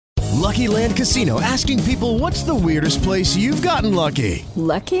Lucky Land Casino, asking people, what's the weirdest place you've gotten lucky?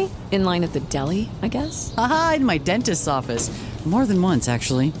 Lucky? In line at the deli, I guess? Aha, in my dentist's office. More than once,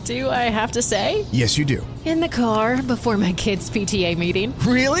 actually. Do I have to say? Yes, you do. In the car before my kids' PTA meeting.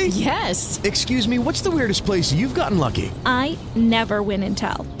 Really? Yes. Excuse me, what's the weirdest place you've gotten lucky? I never win and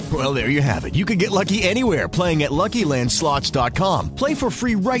tell. Well, there you have it. You can get lucky anywhere, playing at LuckyLandSlots.com. Play for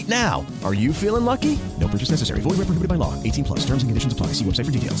free right now. Are you feeling lucky? No purchase necessary. Void where prohibited by law. 18 plus. Terms and conditions apply. See website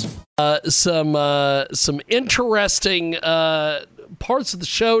for details. Some interesting parts of the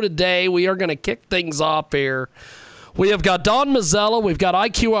show today. We are going to kick things off here. We have got Don Mazzella, we've got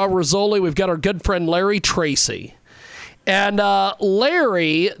IQR Rassoli, we've got our good friend Larry Tracy. And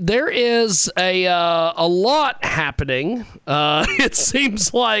Larry, there is a lot happening. It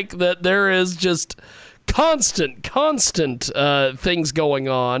seems like that there is just constant things going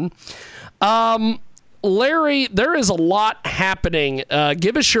on. Larry, there is a lot happening.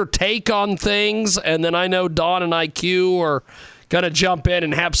 Give us your take on things, and then I know Don and IQ are going to jump in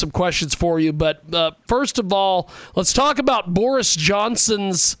and have some questions for you. But first of all, let's talk about Boris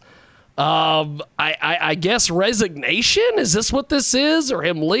Johnson's, I guess, resignation. Is this what this is, or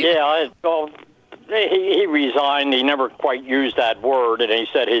him leaving? Yeah, well, he resigned. He never quite used that word, and he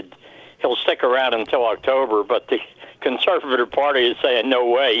said he'll stick around until October. But the Conservative Party is saying, no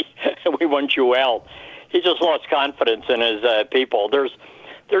way, we want you out. He just lost confidence in his people. There's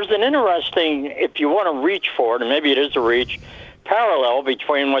an interesting, if you want to reach for it, and maybe it is a reach, parallel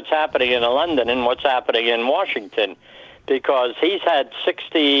between what's happening in London and what's happening in Washington, because he's had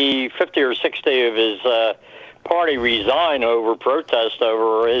 50 or 60 of his party resign over protest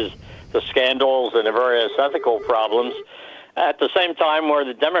over the scandals and the various ethical problems, at the same time where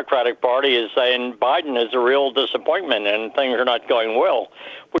the Democratic Party is saying Biden is a real disappointment and things are not going well,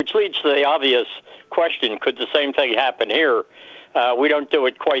 which leads to the obvious question, could the same thing happen here? We don't do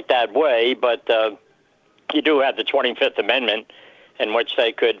it quite that way, but you do have the 25th Amendment in which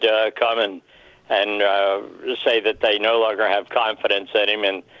they could come and say that they no longer have confidence in him,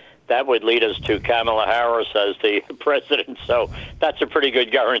 and that would lead us to Kamala Harris as the president. So that's a pretty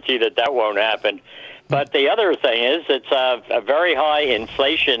good guarantee that won't happen. But the other thing is it's a very high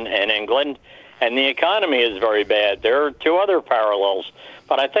inflation in England, and the economy is very bad. There are two other parallels.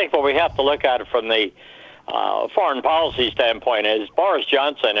 But I think what we have to look at from the foreign policy standpoint is Boris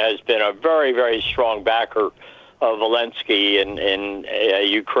Johnson has been a very, very strong backer of Zelensky in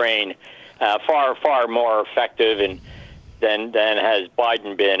Ukraine, far more effective than has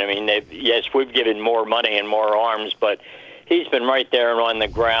Biden been. I mean, yes, we've given more money and more arms, but he's been right there on the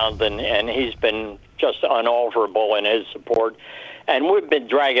ground, and he's been just unalterable in his support. And we've been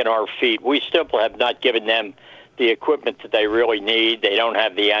dragging our feet. We still have not given them the equipment that they really need. They don't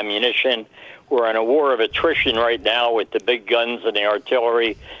have the ammunition. We're in a war of attrition right now with the big guns and the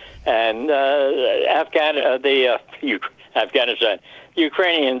artillery. And Afghanistan,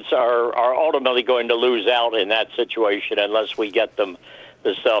 Ukrainians are ultimately going to lose out in that situation unless we get them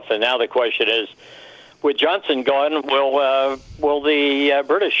the stuff. And now the question is, with Johnson gone, will the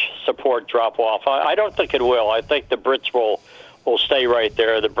British support drop off? I don't think it will. I think the Brits will stay right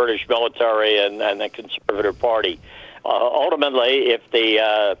there, the British military and the Conservative Party. Ultimately, if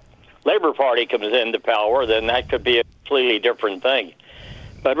the Labour Party comes into power, then that could be a completely different thing.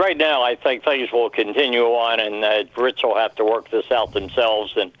 But right now, I think things will continue on, and the Brits will have to work this out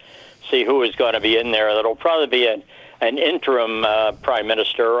themselves and see who is going to be in there. That'll probably be an interim prime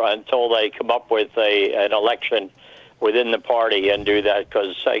minister until they come up with an election within the party and do that,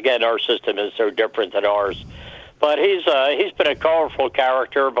 because, again, our system is so different than ours. But he's been a colorful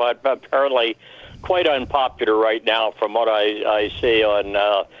character, but apparently quite unpopular right now from what I see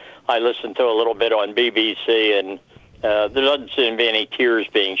on I listened to a little bit on BBC, and there doesn't seem to be any tears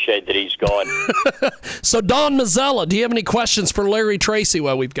being shed that he's gone. So, Don Mazzella, do you have any questions for Larry Tracy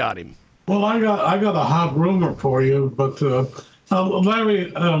while we've got him? Well, I got a hot rumor for you, but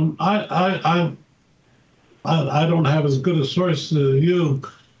Larry, I don't have as good a source as you,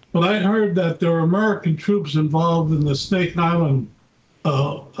 but I heard that there were American troops involved in the Snake Island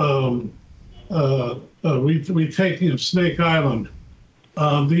retaking of Snake Island.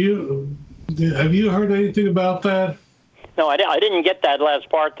 Have you heard anything about that? No, I didn't get that last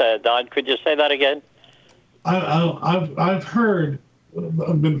part, Don. Could you say that again? I've heard,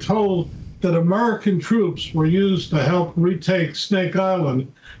 I've been told that American troops were used to help retake Snake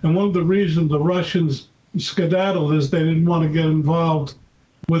Island, and one of the reasons the Russians skedaddled is they didn't want to get involved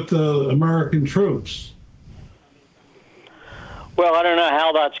with the American troops. Well, I don't know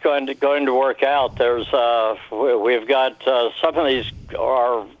how that's going to work out. There's we've got some of these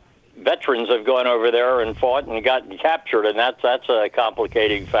are veterans have gone over there and fought and gotten captured, and that's a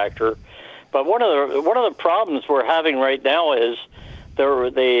complicating factor. But one of the problems we're having right now is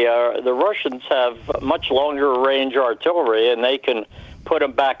the Russians have much longer range artillery, and they can put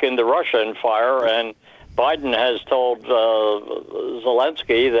them back into Russia and fire. And Biden has told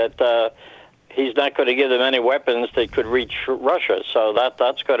Zelensky that he's not going to give them any weapons that could reach Russia. So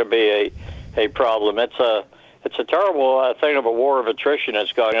that's going to be a problem. It's a terrible thing of a war of attrition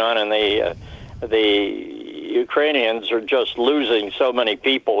that's going on, and the Ukrainians are just losing so many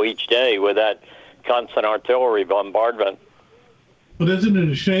people each day with that constant artillery bombardment. But isn't it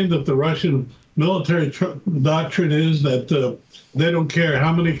a shame that the Russian military doctrine is that they don't care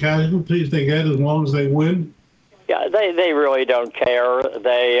how many casualties they get as long as they win? Yeah, they really don't care.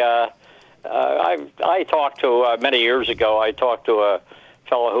 I talked to, many years ago, I talked to a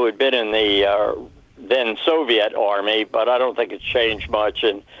fellow who had been in the then Soviet Army, but I don't think it's changed much.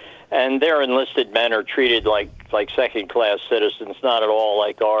 And their enlisted men are treated like second-class citizens, not at all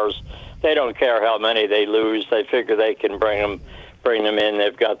like ours. They don't care how many they lose. They figure they can bring them in.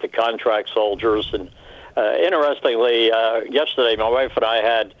 They've got the contract soldiers. And interestingly, yesterday my wife and I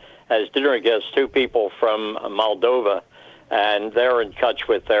had as dinner guests 2 people from Moldova, and they're in touch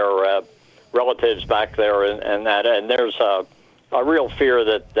with their relatives back there, and there's a real fear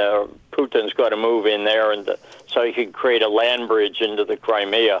that Putin's going to move in there, and so he can create a land bridge into the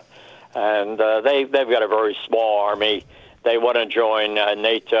Crimea. And they've got a very small army. They want to join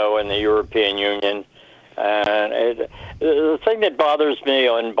NATO and the European Union. And the thing that bothers me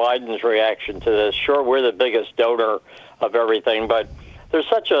on Biden's reaction to this, sure, we're the biggest donor of everything, but there's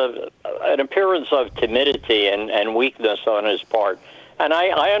such an appearance of timidity and weakness on his part. And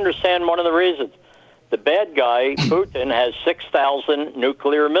I understand one of the reasons. The bad guy, Putin, has 6,000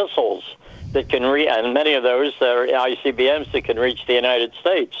 nuclear missiles that can and many of those are ICBMs that can reach the United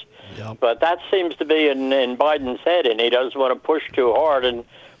States. Yep. But that seems to be in Biden's head, and he doesn't want to push too hard, and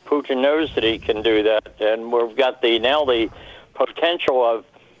Putin knows that he can do that. And we've got the potential of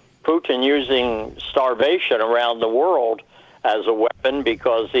Putin using starvation around the world as a weapon,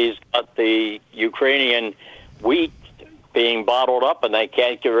 because he's got the Ukrainian wheat being bottled up and they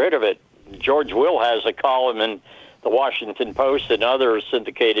can't get rid of it. George Will has a column in the Washington Post and other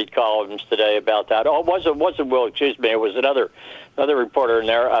syndicated columns today about that. Oh, it wasn't Will, excuse me. It was another reporter in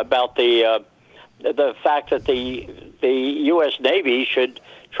there about the fact that the U.S. Navy should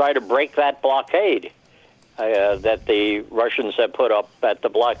try to break that blockade that the Russians have put up at the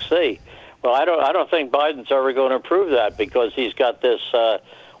Black Sea. Well, I don't think Biden's ever going to approve that, because he's got this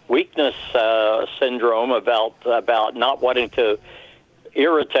weakness syndrome about not wanting to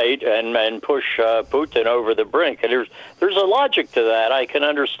irritate and push Putin over the brink. And there's a logic to that. I can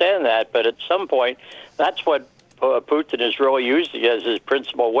understand that, but at some point, that's what Putin is really using as his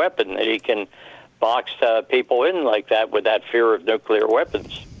principal weapon, that he can box people in like that with that fear of nuclear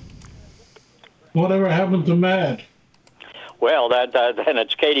weapons. Whatever happened to MAD? Well, then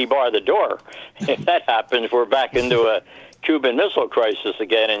it's Katie bar the door. If that happens, we're back into a Cuban Missile Crisis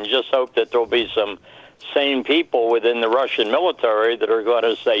again, and just hope that there'll be some sane people within the Russian military that are going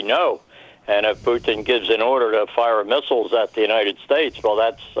to say no. And if Putin gives an order to fire missiles at the United States, well,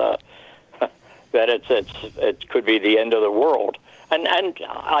 it could be the end of the world. And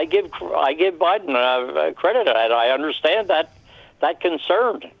I give Biden credit. I understand that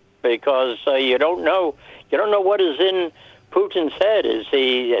concern, because you don't know what is in Putin's head. Has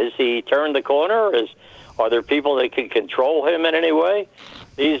he turned the corner? Are there people that can control him in any way?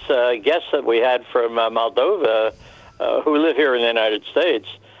 These guests that we had from Moldova, who live here in the United States,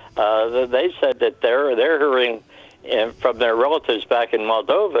 they said that they're hearing from their relatives back in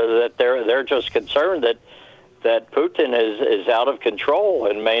Moldova that they're just concerned that Putin is out of control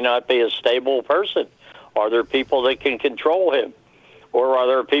and may not be a stable person. Are there people that can control him, or are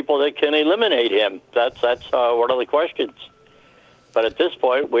there people that can eliminate him? That's one of the questions. But at this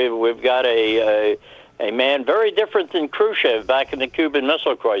point, we've got a man very different than Khrushchev back in the Cuban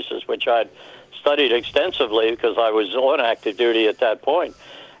Missile Crisis, which I'd studied extensively because I was on active duty at that point.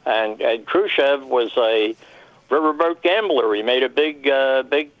 And Khrushchev was a riverboat gambler. He made a big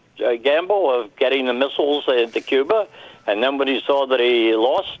gamble of getting the missiles into Cuba, and then when he saw that he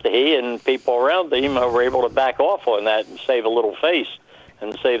lost, he and people around him were able to back off on that and save a little face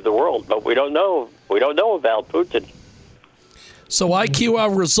and save the world. But we don't know about Putin. So IQ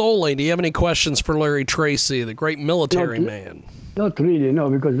Rassoli, do you have any questions for Larry Tracy, the great military man? Not really, no,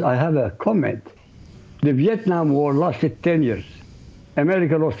 because I have a comment. The Vietnam War lasted 10 years.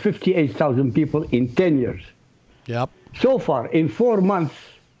 America lost 58,000 people in 10 years. Yep. So far, in 4 months,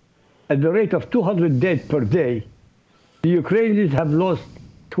 at the rate of 200 dead per day, the Ukrainians have lost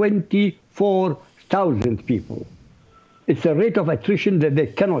 24,000 people. It's a rate of attrition that they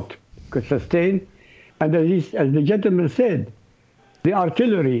cannot sustain. And as the gentleman said, the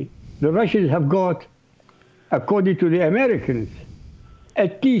artillery, the Russians have got, according to the Americans,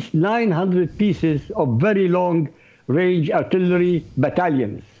 at least 900 pieces of very long-range artillery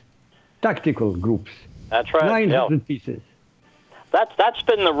battalions, tactical groups. That's right. 900 pieces. That's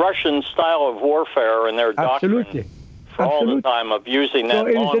been the Russian style of warfare and their doctrine for all the time of using that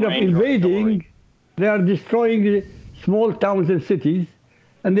long-range So instead of invading, artillery. they are destroying the small towns and cities,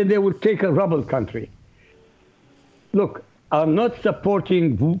 and then they will take a rebel country. Look, I'm not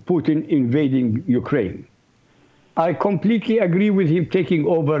supporting Putin invading Ukraine. I completely agree with him taking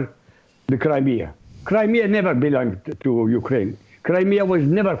over the Crimea. Crimea never belonged to Ukraine. Crimea was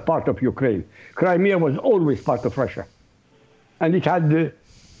never part of Ukraine. Crimea was always part of Russia. And it had the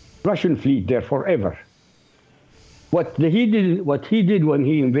Russian fleet there forever. What he did when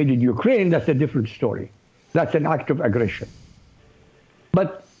he invaded Ukraine, that's a different story. That's an act of aggression.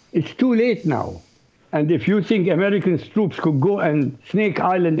 But it's too late now. And if you think American troops could go and Snake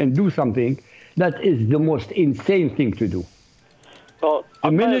Island and do something, that is the most insane thing to do. Well,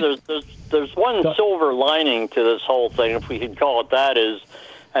 there's one silver lining to this whole thing, if we can call it that,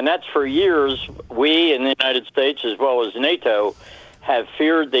 and that's for years we in the United States as well as NATO have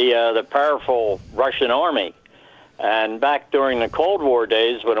feared the powerful Russian army. And back during the Cold War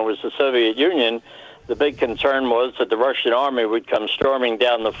days when it was the Soviet Union, the big concern was that the Russian army would come storming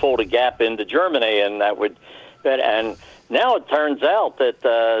down the Fulda Gap into Germany, and and now it turns out that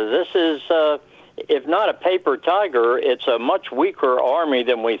this is, if not a paper tiger, it's a much weaker army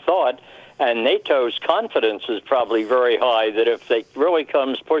than we thought, and NATO's confidence is probably very high that if it really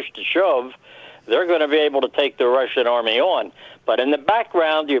comes push to shove, they're going to be able to take the Russian army on. But in the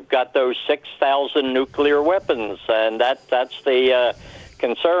background, you've got those 6,000 nuclear weapons, and that's the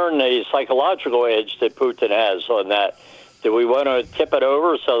concern, the psychological edge that Putin has on that. Do we want to tip it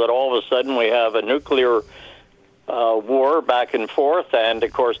over so that all of a sudden we have a nuclear war back and forth, and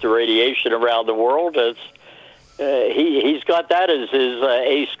of course the radiation around the world? He's got that as his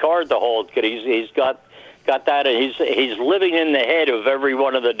ace card to hold. He's got that, and he's living in the head of every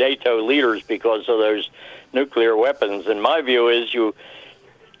one of the NATO leaders because of those nuclear weapons. And my view is you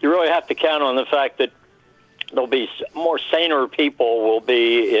really have to count on the fact that there'll be more saner people will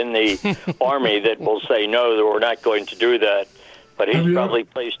be in the army that will say no, that we're not going to do that. But he's probably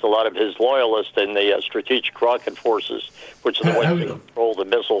placed a lot of his loyalists in the strategic rocket forces, which are the ones that control the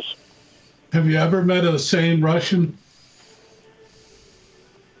missiles. Have you ever met a sane Russian?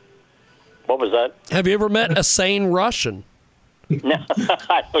 What was that? Have you ever met a sane Russian? No,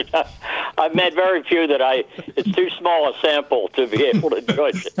 I don't know. I've met very few that it's too small a sample to be able to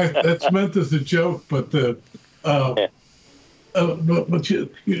judge. That's meant as a joke, but but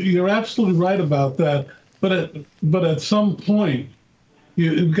you're absolutely right about that. But at some point,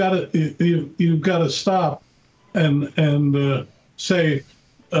 you've got to stop and say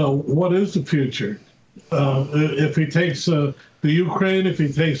what is the future? If he takes the Ukraine, if he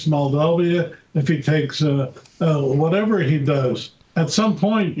takes Moldova, if he takes whatever he does, at some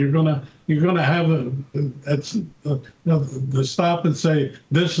point you're gonna have to stop and say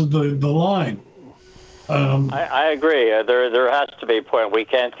this is the line. I agree. There has to be a point. We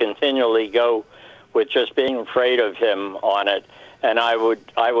can't continually go with just being afraid of him on it. And I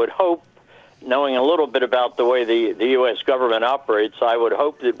would hope, knowing a little bit about the way the U.S. government operates, I would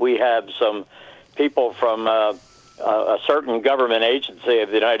hope that we have some people from a certain government agency of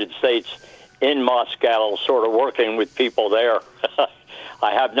the United States in Moscow sort of working with people there.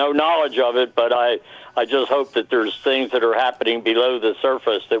 I have no knowledge of it, but I just hope that there's things that are happening below the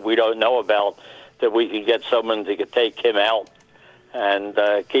surface that we don't know about, that we can get someone to take him out and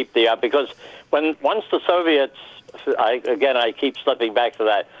keep because once the Soviets, I keep slipping back to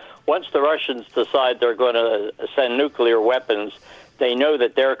that, once the Russians decide they're going to send nuclear weapons, they know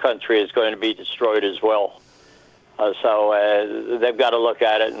that their country is going to be destroyed as well. So they've got to look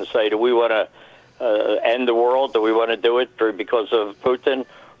at it and say, do we want to end the world? Do we want to do it because of Putin?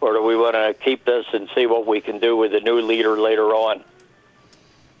 Or do we want to keep this and see what we can do with a new leader later on?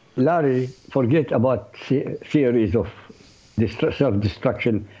 Larry, forget about theories of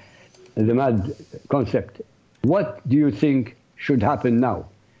self-destruction, the mad concept. What do you think should happen now?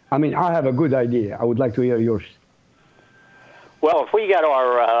 I mean, I have a good idea. I would like to hear yours. Well, if we get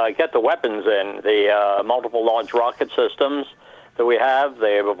get the weapons in, the multiple launch rocket systems that we have,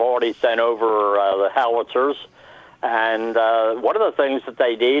 they've already sent over the howitzers. And one of the things that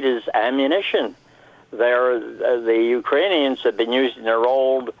they need is ammunition. The Ukrainians have been using their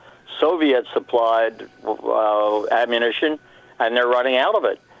old Soviet-supplied ammunition, and they're running out of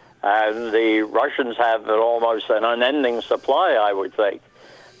it. And the Russians have almost an unending supply, I would think.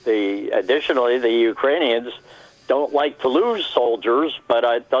 Additionally, the Ukrainians don't like to lose soldiers, but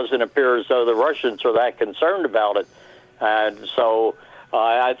it doesn't appear as though the Russians are that concerned about it. And so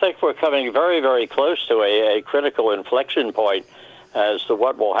I think we're coming very, very close to a critical inflection point as to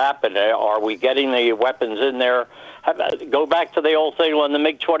what will happen. Are we getting the weapons in there? Go back to the old thing on the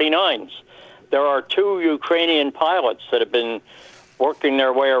MiG-29s. There are 2 Ukrainian pilots that have been working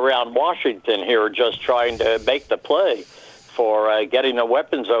their way around Washington here just trying to make the play for getting the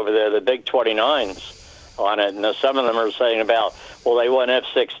weapons over there, the big 29s on it. And some of them are saying about, well, they want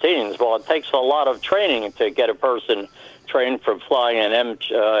F-16s. Well, it takes a lot of training to get a person trained from flying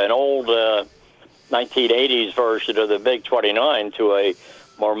an old 1980s version of the big 29 to a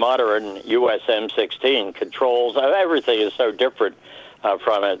more modern U.S. M16. Controls, everything is so different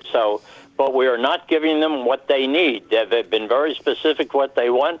from it. So, but we are not giving them what they need. They've been very specific what they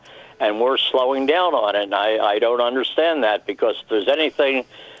want, and we're slowing down on it. And I don't understand that, because if there's anything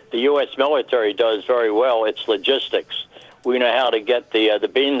the U.S. military does very well, it's logistics. We know how to get the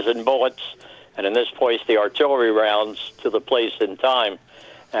beans and bullets, and in this place, the artillery rounds to the place in time.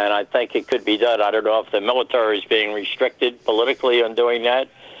 And I think it could be done. I don't know if the military is being restricted politically on doing that,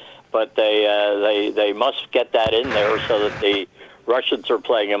 but they must get that in there so that the Russians are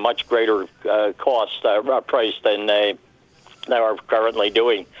paying a much greater price than they are currently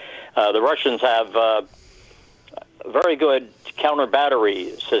doing. The Russians have a very good counter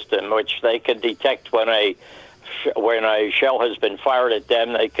battery system, which they can detect when a shell has been fired at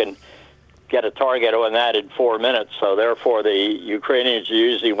them. They can get a target on that in 4 minutes. So therefore, the Ukrainians are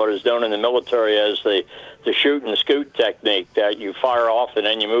using what is known in the military as the shoot and scoot technique, that you fire off and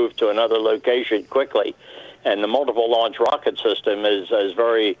then you move to another location quickly. And the multiple launch rocket system is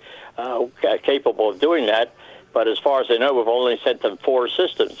very capable of doing that. But as far as I know, we've only sent them 4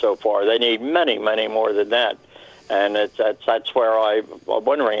 systems so far. They need many, many more than that. And that's where I'm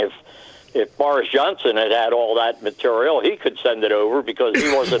wondering if Boris Johnson had all that material, he could send it over, because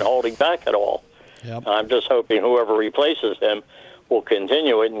he wasn't holding back at all. Yep. I'm just hoping whoever replaces him will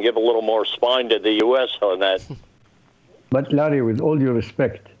continue it and give a little more spine to the U.S. on that. But Larry, with all due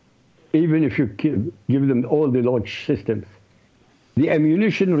respect, even if you give them all the launch systems, the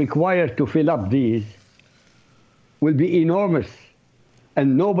ammunition required to fill up these will be enormous,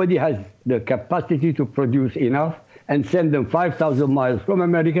 and nobody has the capacity to produce enough and send them 5,000 miles from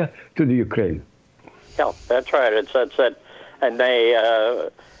America to the Ukraine. Yeah, that's right. That's it. And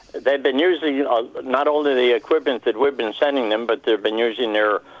they've been using not only the equipment that we've been sending them, but they've been using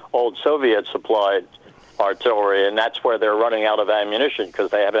their old Soviet-supplied artillery, and that's where they're running out of ammunition,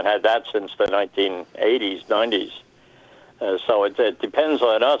 because they haven't had that since the 1980s, 90s. So it depends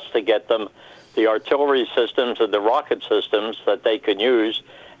on us to get them the artillery systems and the rocket systems that they can use,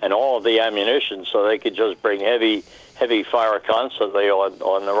 and all of the ammunition, so they could just bring heavy fire constantly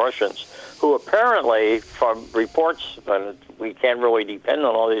on the Russians, who apparently, from reports, and we can't really depend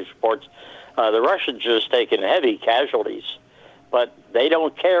on all these reports, the Russians just taking heavy casualties. But they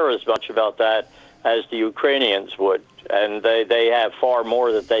don't care as much about that as the Ukrainians would, and they have far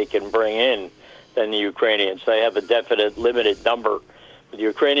more that they can bring in than the Ukrainians. They have a definite limited number. The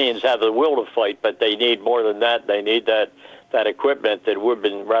Ukrainians have the will to fight, but they need more than that. They need that equipment that we've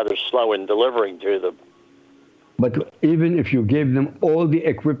been rather slow in delivering to them. But even if you gave them all the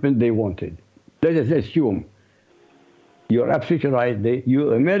equipment they wanted, let us assume, you're absolutely right,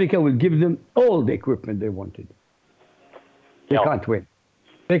 America will give them all the equipment they wanted. They can't win.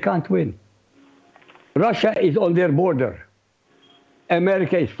 They can't win. Russia is on their border.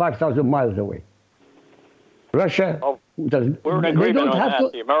 America is 5,000 miles away. Russia doesn't. We're in agreement on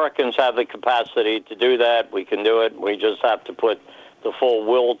that. The Americans have the capacity to do that. We can do it. We just have to put the full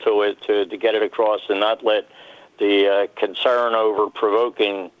will to it to get it across, and not let the concern over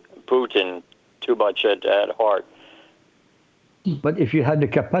provoking Putin too much at heart. But if you had the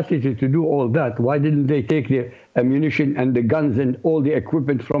capacity to do all that, why didn't they take the ammunition and the guns and all the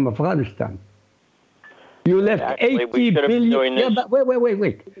equipment from Afghanistan? You left Actually, 80 billion. Yeah, but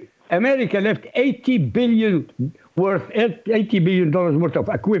wait. America left $80 billion worth of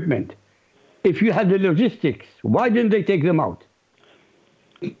equipment. If you had the logistics, why didn't they take them out?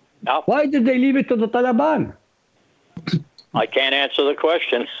 Nope. Why did they leave it to the Taliban? I can't answer the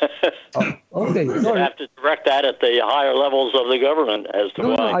question. Okay, you have to direct that at the higher levels of the government as to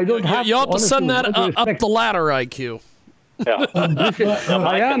why. I don't have. You have to send that up the ladder, IQ. Yeah.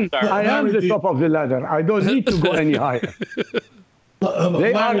 I am the top of the ladder. I don't need to go any higher.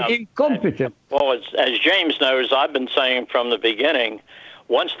 They are incompetent. Well, as James knows, I've been saying from the beginning,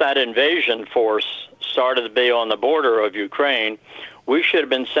 once that invasion force started to be on the border of Ukraine, we should have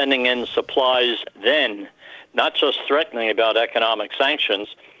been sending in supplies then, not just threatening about economic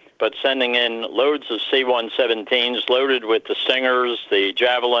sanctions, but sending in loads of C-117s loaded with the Stingers, the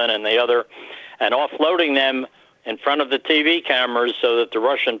Javelin, and the other, and offloading them in front of the TV cameras so that the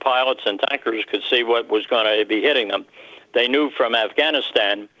Russian pilots and tankers could see what was going to be hitting them. They knew from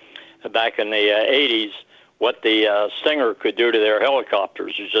Afghanistan back in the 80s what the Stinger could do to their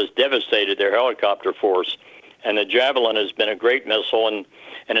helicopters. It just devastated their helicopter force. And the Javelin has been a great missile. And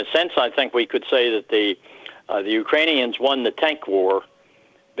in a sense, I think we could say that the Ukrainians won the tank war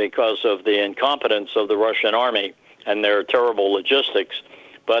because of the incompetence of the Russian army and their terrible logistics.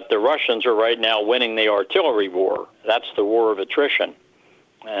 But the Russians are right now winning the artillery war. That's the war of attrition.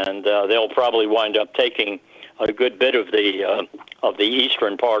 And they'll probably wind up taking a good bit of the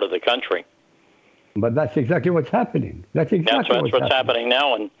eastern part of the country. But that's exactly what's happening. That's what's happening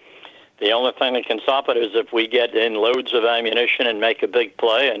now. And the only thing that can stop it is if we get in loads of ammunition and make a big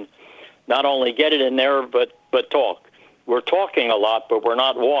play, and not only get it in there, but talk. We're talking a lot, but we're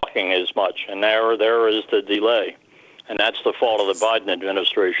not walking as much. And there is the delay. And that's the fault of the Biden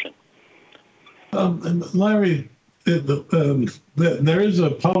administration. Larry, there is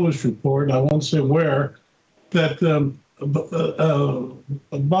a published report, I won't say where, that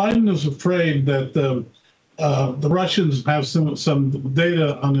Biden is afraid that the Russians have some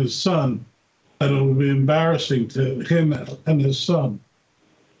data on his son that it will be embarrassing to him and his son.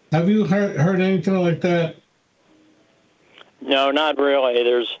 Have you heard anything like that? No, not really.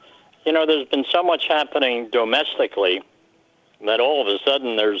 There's been so much happening domestically that all of a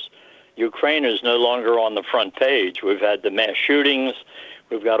sudden Ukraine is no longer on the front page. We've had the mass shootings.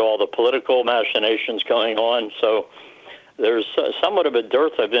 We've got all the political machinations going on. So there's somewhat of a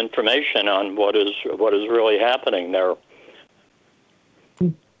dearth of information on what is really happening there.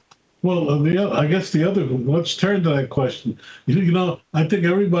 Well, let's turn to that question. I think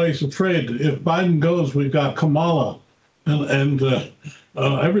everybody's afraid. If Biden goes, we've got Kamala, and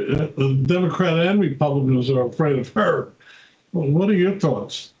Democrat and Republicans are afraid of her. Well, what are your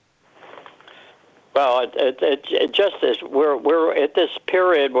thoughts? Well, it just is. We're at this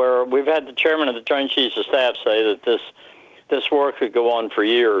period where we've had the chairman of the Joint Chiefs of Staff say that this war could go on for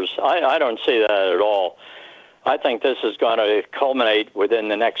years. I don't see that at all. I think this is going to culminate within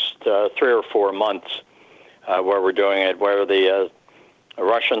the next 3 or 4 months where we're doing it, where the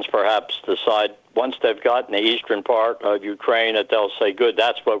Russians perhaps decide once they've gotten the eastern part of Ukraine that they'll say, good,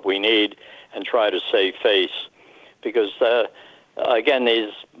 that's what we need, and try to save face. Because, again,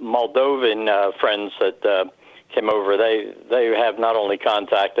 these Moldovan friends that came over, they have not only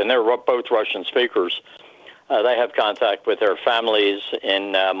contact, and they're both Russian speakers, they have contact with their families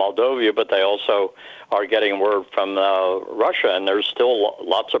in Moldova, but they also are getting word from Russia, and there's still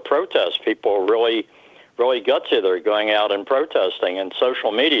lots of protests. People are really gutsy. They're going out and protesting. And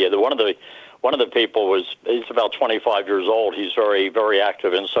social media, one of the people he's about 25 years old. He's very, very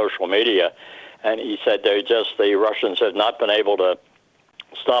active in social media. And he said the Russians have not been able to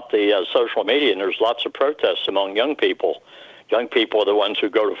stop the social media, and there's lots of protests among young people. Young people are the ones who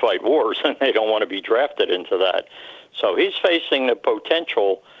go to fight wars, and they don't want to be drafted into that. So he's facing the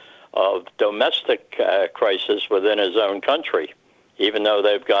potential of domestic crisis within his own country, even though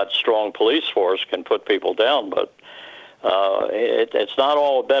they've got strong police force, can put people down. But it's not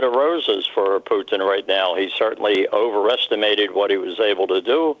all a bed of roses for Putin right now. He certainly overestimated what he was able to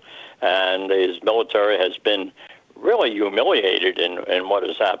do, and his military has been really humiliated in what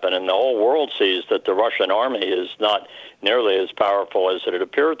has happened. And the whole world sees that the Russian army is not nearly as powerful as it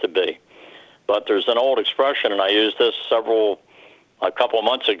appeared to be. But there's an old expression, and I used this a couple of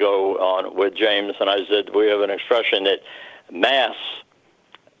months ago with James, and I said we have an expression that mass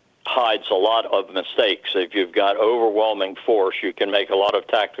hides a lot of mistakes. If you've got overwhelming force, you can make a lot of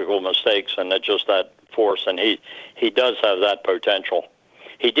tactical mistakes, and that's just that force. And he does have that potential.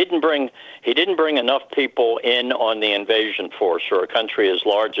 He didn't bring enough people in on the invasion force for a country as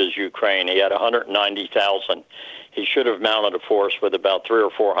large as Ukraine. He had 190,000. He should have mounted a force with about 300,000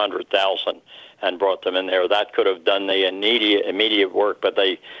 or 400,000 and brought them in there. That could have done the immediate work, but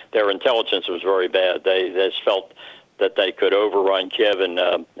their intelligence was very bad. They just felt that they could overrun Kiev in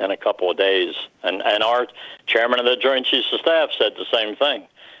a couple of days. And our chairman of the Joint Chiefs of Staff said the same thing.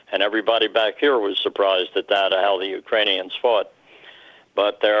 And everybody back here was surprised at that, how the Ukrainians fought.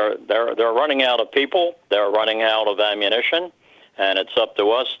 But they're running out of people. They're running out of ammunition. And it's up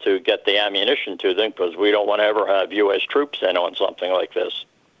to us to get the ammunition to them, because we don't want to ever have U.S. troops in on something like this.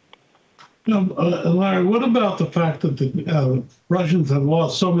 Larry, what about the fact that the Russians have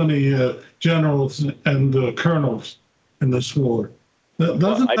lost so many generals and colonels in this war?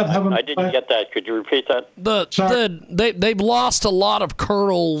 Doesn't that have an I didn't get that. Could you repeat that? They've lost a lot of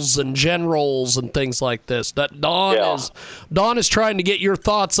colonels and generals and things like this. That Don is trying to get your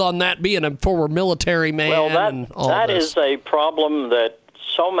thoughts on that, being a former military man. Well, and all that this. is a problem that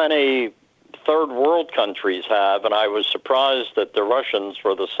so many third world countries have, and I was surprised that the Russians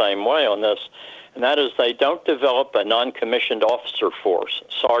were the same way on this. And that is, they don't develop a non-commissioned officer force,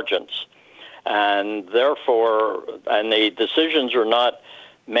 sergeants. And therefore, the decisions are not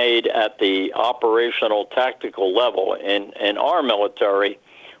made at the operational tactical level. In our military,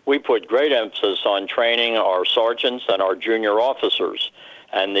 we put great emphasis on training our sergeants and our junior officers.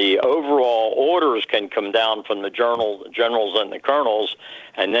 And the overall orders can come down from the generals and the colonels,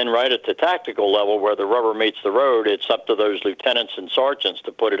 and then right at the tactical level where the rubber meets the road, it's up to those lieutenants and sergeants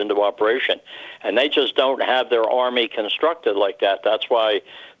to put it into operation. And they just don't have their army constructed like that. That's why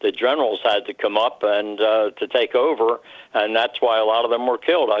the generals had to come up and to take over, and that's why a lot of them were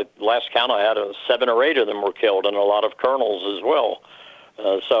killed. Last count I had, 7 or 8 of them were killed, and a lot of colonels as well.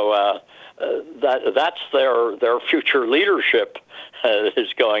 That's their future leadership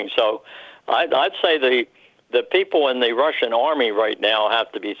is going. So I'd say the people in the Russian army right now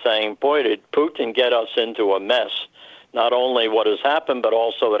have to be saying, boy, did Putin get us into a mess. Not only what has happened, but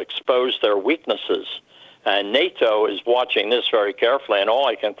also it exposed their weaknesses. And NATO is watching this very carefully, and all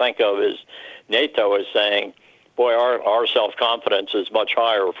I can think of is NATO is saying, boy, our self-confidence is much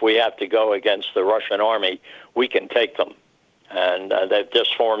higher. If we have to go against the Russian army, we can take them. And they've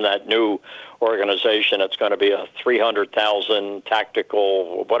just formed that new organization. It's going to be a 300,000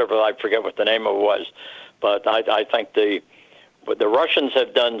 tactical, whatever, I forget what the name of it was. But I think the Russians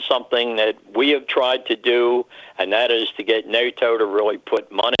have done something that we have tried to do, and that is to get NATO to really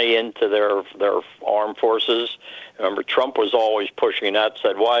put money into their armed forces. Remember, Trump was always pushing that,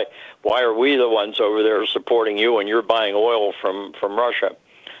 said, why are we the ones over there supporting you and you're buying oil from Russia?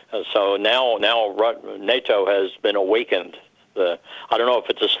 So now NATO has been awakened. I don't know if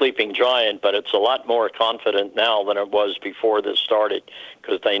it's a sleeping giant, but it's a lot more confident now than it was before this started,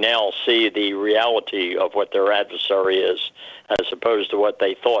 because they now see the reality of what their adversary is, as opposed to what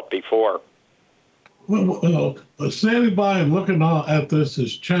they thought before. Well, standing by and looking at this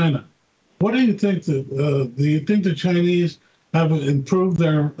is China. What do you think? Do you think the Chinese have improved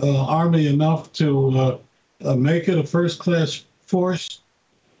their army enough to make it a first-class force?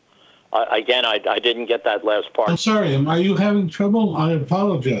 Again, I didn't get that last part. I'm sorry. Are you having trouble? I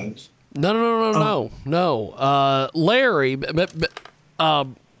apologize. No. Larry, the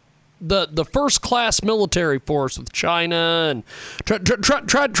first class military force with China, and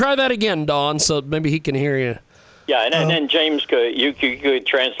try that again, Don, so maybe he can hear you. Yeah, and then James, you could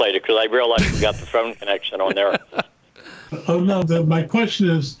translate it, because I realized we got the phone connection on there. My question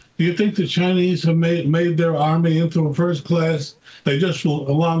is, do you think the Chinese have made their army into a first class? They just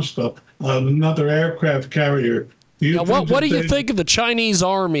launched another aircraft carrier. What do you think of the Chinese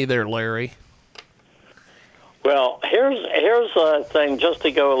army there, Larry? Well, here's a thing, just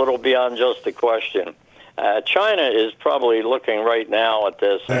to go a little beyond just the question. China is probably looking right now at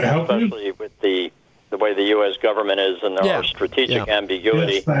this, especially with the way the U.S. government is and our strategic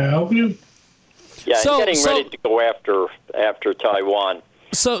ambiguity. Yes, can I help you? Yeah, getting ready to go after Taiwan.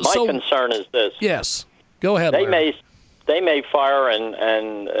 My concern is this. Yes, go ahead, Larry. They may fire,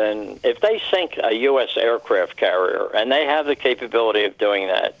 and if they sink a U.S. aircraft carrier, and they have the capability of doing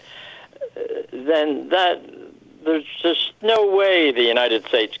that, then there's just no way the United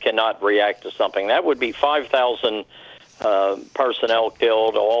States cannot react to something. That would be 5,000 personnel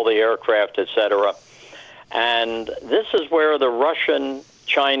killed, all the aircraft, etc. And this is where the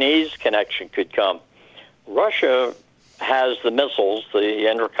Russian-Chinese connection could come. Russia has the missiles, the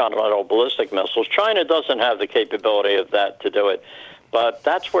intercontinental ballistic missiles. China doesn't have the capability of that to do it. But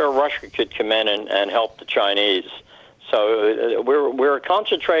that's where Russia could come in and help the Chinese. So we're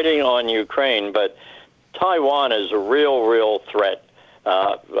concentrating on Ukraine, but Taiwan is a real threat.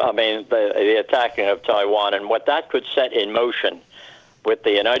 The attacking of Taiwan, and what that could set in motion with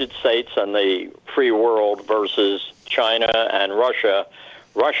the United States and the free world versus China and Russia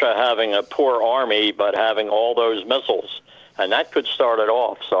having a poor army but having all those missiles, and that could start it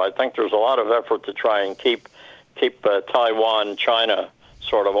off. So I think there's a lot of effort to try and keep Taiwan, China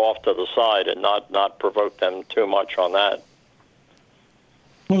sort of off to the side and not provoke them too much on that.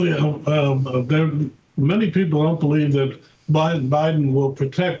 Well, many people don't believe that Biden will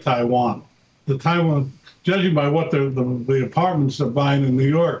protect Taiwan. Judging by what the apartments are buying in New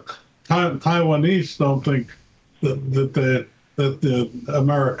York, Taiwanese don't think that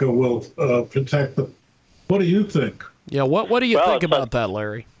America will protect them. What do you think? Yeah, what do you think about that,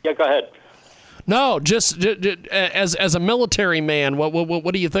 Larry? Yeah, go ahead. No, just as a military man,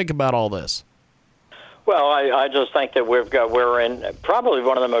 what do you think about all this? Well, I just think that we're in probably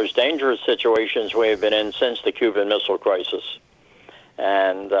one of the most dangerous situations we have been in since the Cuban Missile Crisis.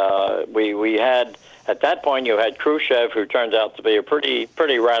 And we had, at that point, you had Khrushchev, who turned out to be a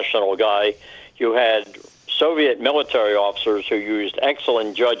pretty rational guy. You had Soviet military officers who used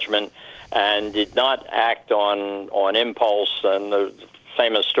excellent judgment and did not act on impulse. And the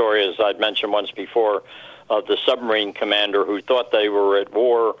famous story, as I'd mentioned once before, of the submarine commander who thought they were at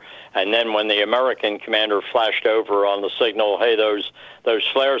war, and then when the American commander flashed over on the signal, hey, those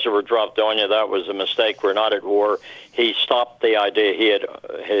flares that were dropped on you, that was a mistake, we're not at war, he stopped the idea.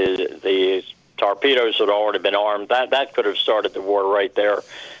 The torpedoes had already been armed. That could have started the war right there.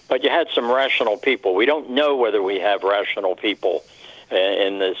 But you had some rational people. We don't know whether we have rational people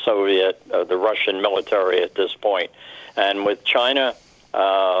in the Soviet, the Russian military at this point. And with China,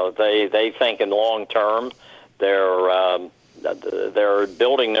 they think in long term. They're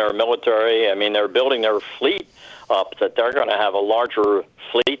building their military. I mean, they're building their fleet up that they're going to have a larger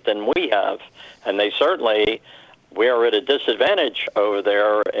fleet than we have, and we are at a disadvantage over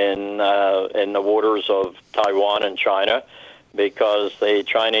there in the waters of Taiwan and China, because the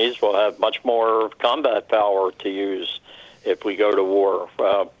Chinese will have much more combat power to use if we go to war.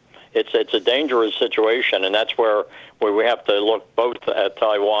 It's a dangerous situation, and that's where we have to look both at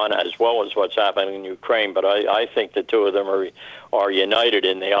Taiwan as well as what's happening in Ukraine. But I think the two of them are united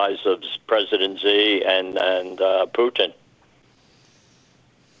in the eyes of President Xi and Putin.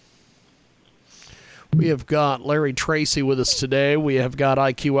 We have got Larry Tracy with us today. We have got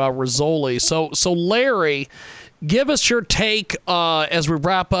IQL Rassoli. So Larry, give us your take as we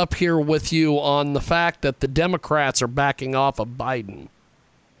wrap up here with you on the fact that the Democrats are backing off of Biden.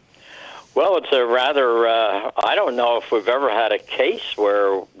 Well, it's a rather, I don't know if we've ever had a case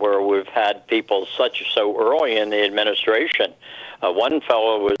where we've had people so early in the administration. One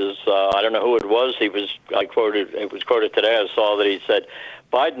fellow was, I don't know who it was, it was quoted today, I saw that he said,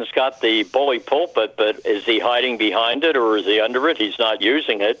 Biden's got the bully pulpit, but is he hiding behind it or is he under it? He's not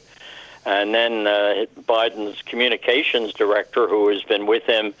using it. And then Biden's communications director, who has been with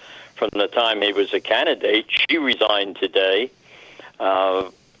him from the time he was a candidate, she resigned today.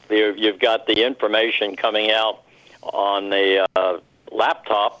 You've got the information coming out on the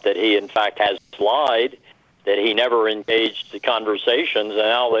laptop that he, in fact, has lied, that he never engaged the conversations, and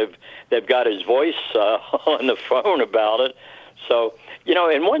now they've got his voice on the phone about it. So,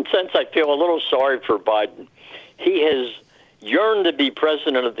 in one sense, I feel a little sorry for Biden. He has yearned to be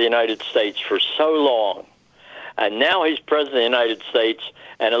president of the United States for so long, and now he's president of the United States,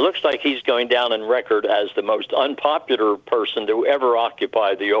 and it looks like he's going down in record as the most unpopular person to ever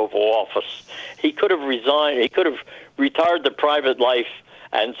occupy the Oval Office. He could have resigned. He could have retired to private life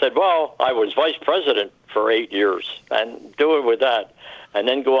and said, well, I was vice president for 8 years, and do it with that, and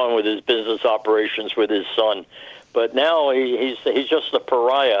then go on with his business operations with his son. But now he's just a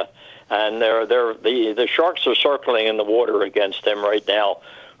pariah, and the sharks are circling in the water against him right now.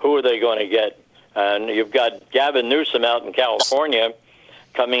 Who are they going to get? And you've got Gavin Newsom out in California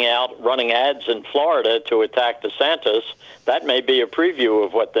coming out, running ads in Florida to attack DeSantis. That may be a preview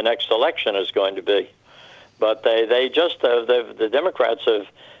of what the next election is going to be. But the Democrats have,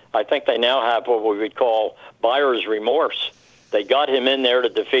 I think they now have what we would call buyer's remorse. They got him in there to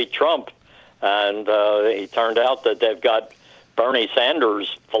defeat Trump, and it turned out that they've got Bernie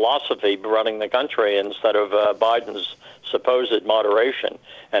Sanders' philosophy running the country instead of Biden's supposed moderation.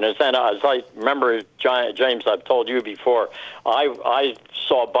 And as I remember, James, I've told you before, I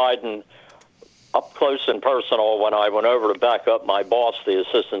saw Biden up close and personal when I went over to back up my boss, the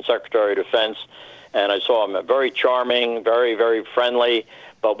Assistant Secretary of Defense, and I saw him very charming, very, very friendly.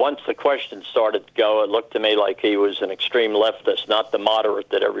 But once the questions started to go, it looked to me like he was an extreme leftist, not the moderate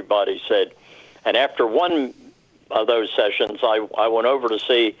that everybody said. And after one of those sessions, I went over to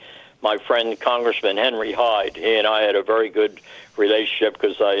see my friend Congressman Henry Hyde. He and I had a very good relationship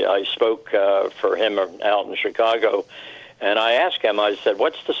because I spoke for him out in Chicago. And I asked him, I said,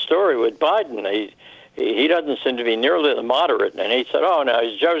 what's the story with Biden? He doesn't seem to be nearly the moderate. And he said, oh,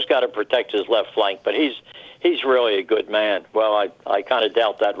 no, Joe's got to protect his left flank, but he's really a good man. Well, I kind of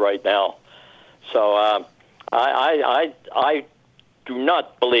doubt that right now. So I do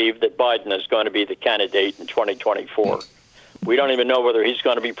not believe that Biden is going to be the candidate in 2024. We don't even know whether he's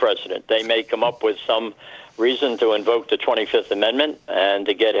going to be president. They may come up with some reason to invoke the 25th Amendment and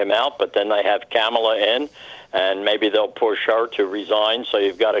to get him out, but then they have Kamala in, and maybe they'll push her to resign, so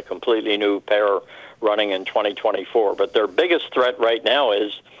you've got a completely new pair running in 2024. But their biggest threat right now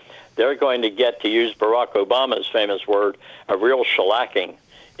is they're going to get, to use Barack Obama's famous word, a real shellacking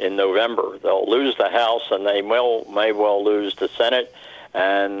in November. They'll lose the House, and they may well lose the Senate,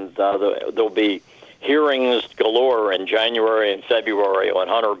 and there'll be hearings galore in January and February on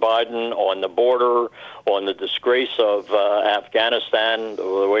Hunter Biden, on the border, on the disgrace of Afghanistan,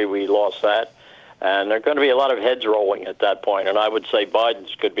 the way we lost that. And there are going to be a lot of heads rolling at that point, and I would say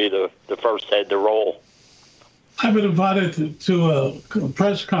Biden's could be the first head to roll. I've been invited to a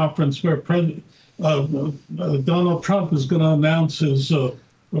press conference where Donald Trump is going to announce his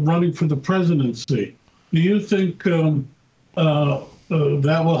running for the presidency. Do you think that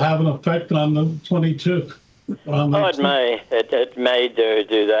will have an effect on the 22? It may. It may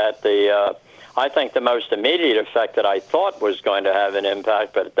do that. I think the most immediate effect that I thought was going to have an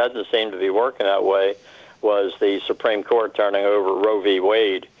impact, but it doesn't seem to be working that way, was the Supreme Court turning over Roe v.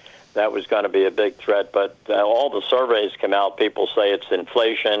 Wade. That was going to be a big threat, but all the surveys come out. People say it's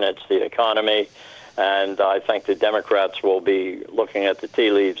inflation, it's the economy, and I think the Democrats will be looking at the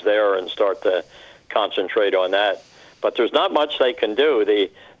tea leaves there and start to concentrate on that. But there's not much they can do.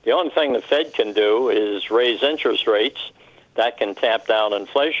 The only thing the Fed can do is raise interest rates. That can tamp down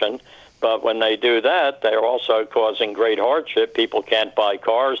inflation. But when they do that, they're also causing great hardship. People can't buy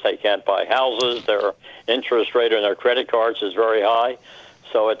cars. They can't buy houses. Their interest rate on their credit cards is very high.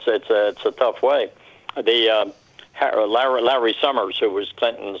 So it's a tough way. Larry Summers, who was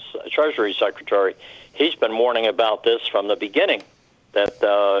Clinton's Treasury Secretary, he's been warning about this from the beginning, that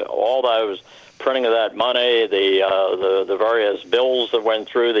all those printing of that money, the various bills that went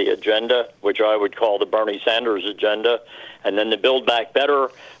through, the agenda, which I would call the Bernie Sanders agenda, and then the Build Back Better,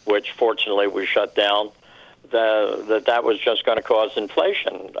 which fortunately was shut down, that was just going to cause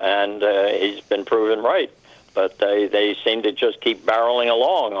inflation, and he's been proven right. But they seem to just keep barreling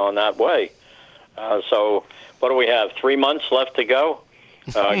along on that way. So what do we have, 3 months left to go?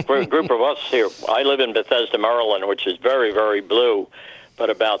 A group of us here, I live in Bethesda, Maryland, which is very, very blue, but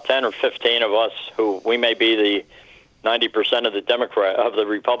about 10 or 15 of us who we may be the 90% of the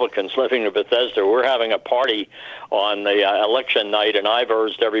Republicans living in Bethesda. We're having a party on the election night, and I've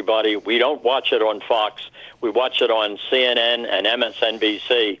urged everybody, we don't watch it on Fox. We watch it on CNN and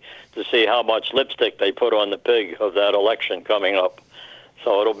MSNBC to see how much lipstick they put on the pig of that election coming up.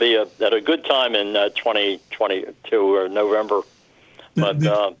 So it'll be at a good time in 2022 or November. But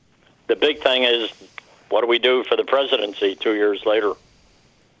the big thing is, what do we do for the presidency 2 years later?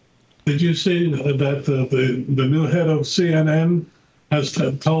 Did you see that the new head of CNN has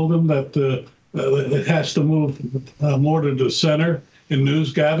told him that it has to move more to the center in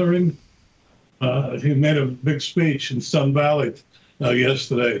news gathering? He made a big speech in Sun Valley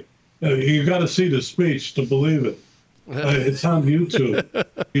yesterday. You got to see the speech to believe it. It's on YouTube.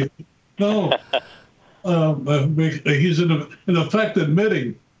 He's in effect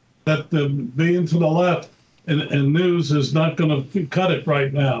admitting that being to the left and news is not going to cut it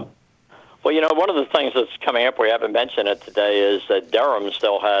right now. Well, one of the things that's coming up, we haven't mentioned it today, is that Durham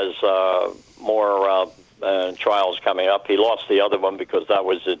still has more trials coming up. He lost the other one because that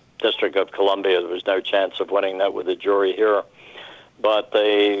was the District of Columbia. There was no chance of winning that with a jury here. But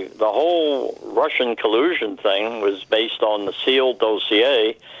the whole Russian collusion thing was based on the sealed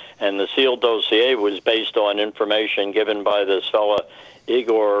dossier, and the sealed dossier was based on information given by this fella,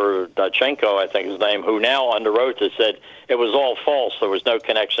 Igor Dachenko, I think his name, who now under oath has said it was all false. There was no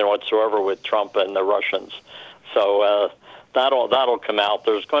connection whatsoever with Trump and the Russians. So that'll come out.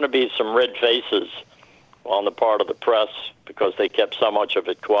 There's going to be some red faces on the part of the press because they kept so much of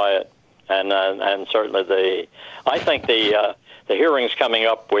it quiet, and certainly I think the hearings coming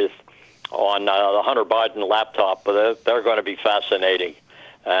up on the Hunter Biden laptop, they're going to be fascinating.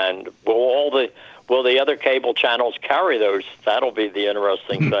 And will the other cable channels carry those? That'll be the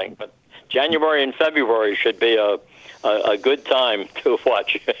interesting thing. But January and February should be a good time to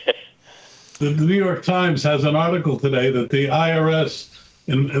watch. The New York Times has an article today that the IRS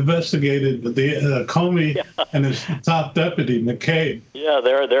investigated the Comey and his top deputy, McCabe. Yeah,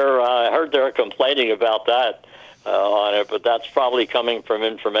 I heard they're complaining about that on it, but that's probably coming from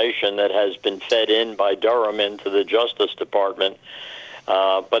information that has been fed in by Durham into the Justice Department.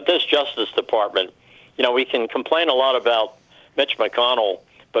 But this Justice Department, we can complain a lot about Mitch McConnell,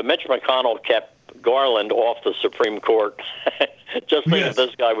 but Mitch McConnell kept Garland off the Supreme Court. Just think if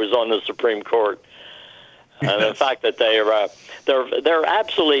this guy was on the Supreme Court. And the fact that they're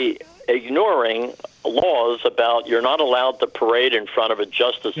absolutely ignoring laws about you're not allowed to parade in front of a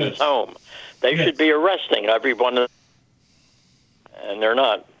justice's home. They should be arresting everyone, and they're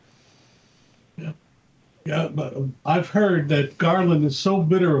not. Yeah, but I've heard that Garland is so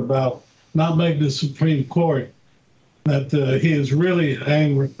bitter about not making the Supreme Court that he is really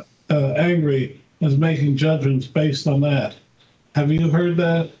angry as making judgments based on that. Have you heard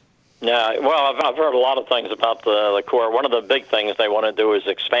that? Yeah, well, I've heard a lot of things about the court. One of the big things they want to do is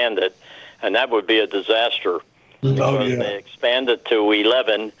expand it, and that would be a disaster. Because they expand it to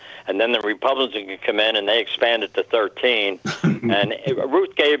 11, and then the Republicans can come in and they expand it to 13. And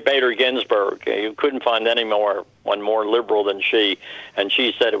Ruth Bader Ginsburg, you couldn't find one more liberal than she, and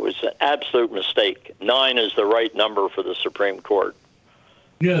she said it was an absolute mistake. 9 is the right number for the Supreme Court.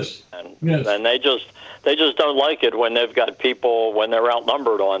 Yes. And yes. they just don't like it when they've got people, when they're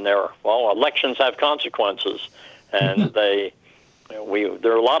outnumbered on there. Well, elections have consequences, and there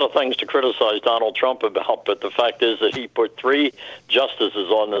are a lot of things to criticize Donald Trump about, but the fact is that he put 3 justices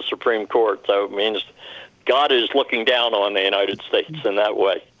on the Supreme Court, so it means God is looking down on the United States in that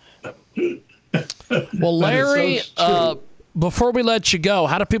way. Well, Larry, before we let you go,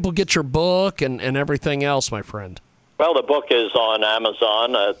 how do people get your book and everything else, my friend? Well, the book is on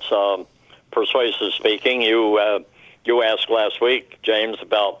Amazon. It's Persuasive Speaking. You asked last week, James,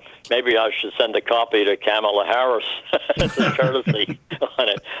 about maybe I should send a copy to Kamala Harris as a courtesy on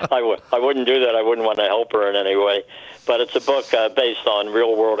it. I wouldn't do that. I wouldn't want to help her in any way. But it's a book based on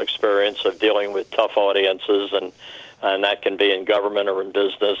real-world experience of dealing with tough audiences, and that can be in government or in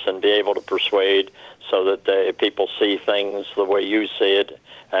business, and be able to persuade so that people see things the way you see it,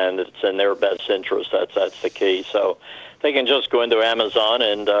 and it's in their best interest. That's the key. So they can just go into Amazon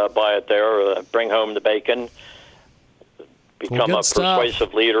and buy it there, bring home the bacon, become a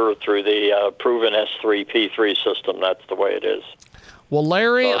persuasive leader through the proven S3P3 system. That's the way it is. Well,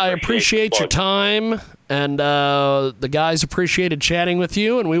 Larry, I appreciate your time, and the guys appreciated chatting with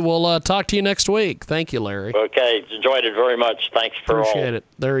you, and we will talk to you next week. Thank you, Larry. Okay, enjoyed it very much. Thanks for Appreciate it.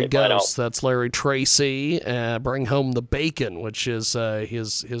 There he goes. That's Larry Tracy, Bring Home the Bacon, which is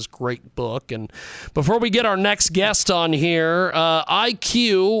his great book. And before we get our next guest on here,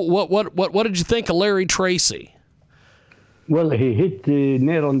 IQ, what did you think of Larry Tracy? Well, he hit the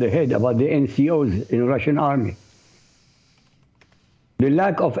nail on the head about the NCOs in the Russian army. The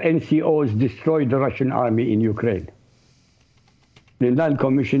lack of NCOs destroyed the Russian army in Ukraine. The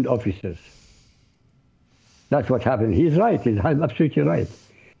non-commissioned officers. That's what happened. He's right. He's absolutely right.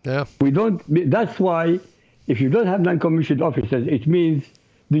 Yeah. That's why, if you don't have non-commissioned officers, it means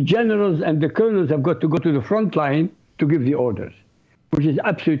the generals and the colonels have got to go to the front line to give the orders, which is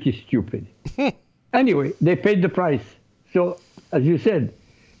absolutely stupid. Anyway, they paid the price. So, as you said,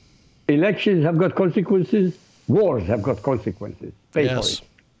 elections have got consequences. Wars have got consequences. Yes.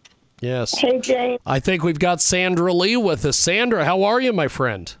 Yes. Hey, James. I think we've got Sandra Lee with us. Sandra, how are you, my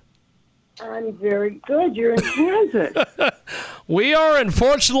friend? I'm very good. You're in Kansas. We are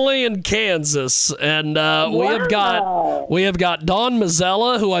unfortunately in Kansas, and we have got Don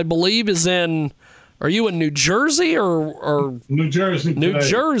Mazzella, who I believe is in. Are you in New Jersey or New Jersey? New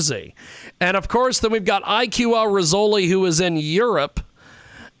Jersey, and of course, then we've got IQ Rassoli, who is in Europe.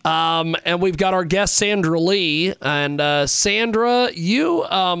 And we've got our guest, Sandra Lee. And Sandra, you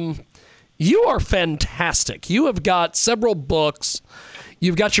are fantastic. You have got several books.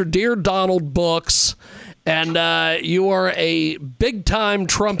 You've got your Dear Donald books. And you are a big-time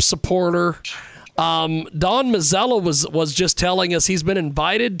Trump supporter. Don Mazzella was just telling us he's been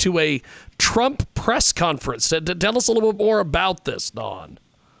invited to a Trump press conference. Tell us a little bit more about this, Don.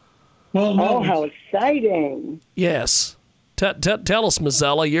 Well, no, how exciting. Yes. Tell us,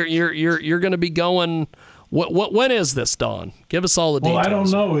 Mazzella, you're going to be going. When is this, Don? Give us all the details. Well, I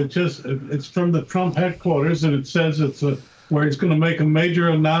don't know. It's from the Trump headquarters, and it says it's where he's going to make a major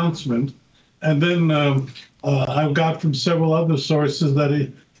announcement. And then I've got from several other sources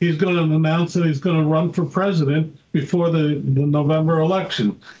that he's going to announce that he's going to run for president before the November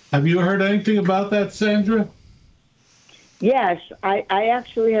election. Have you heard anything about that, Sandra? Yes, I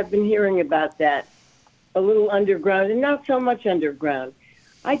actually have been hearing about that. A little underground and not so much underground.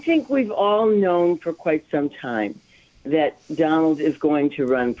 I think we've all known for quite some time that Donald is going to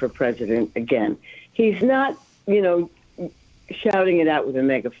run for president again. He's not, shouting it out with a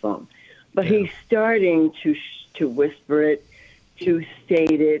megaphone, but he's starting to whisper it, to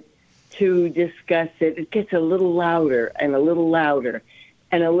state it, to discuss it. It gets a little louder and a little louder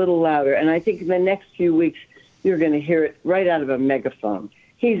and a little louder. And I think in the next few weeks, you're going to hear it right out of a megaphone.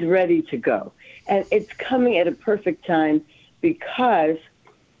 He's ready to go. And it's coming at a perfect time because,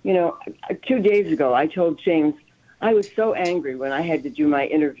 2 days ago, I told James, I was so angry when I had to do my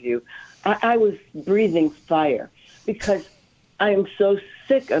interview. I was breathing fire because I am so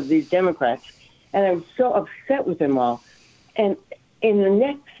sick of these Democrats and I'm so upset with them all. And in the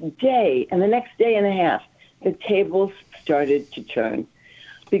next day and a half, the tables started to turn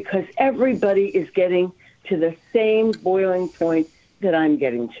because everybody is getting to the same boiling point that I'm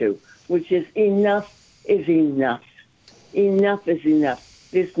getting to, which is enough is enough. enough is enough.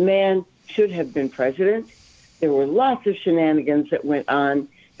 This man should have been president. There were lots of shenanigans that went on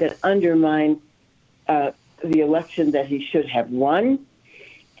that undermined the election that he should have won.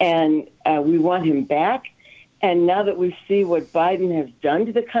 And we want him back. And now that we see what Biden has done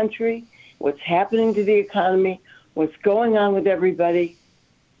to the country, what's happening to the economy, what's going on with everybody,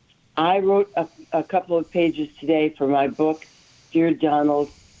 I wrote a couple of pages today for my book, Dear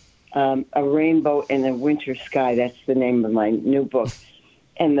Donald, A Rainbow in a Winter Sky. That's the name of my new book.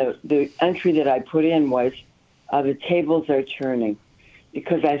 And the entry that I put in was, the tables are turning,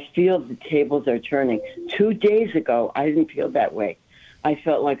 because I feel the tables are turning. 2 days ago, I didn't feel that way. I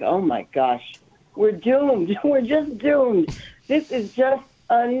felt like, oh my gosh, we're doomed. We're just doomed. This is just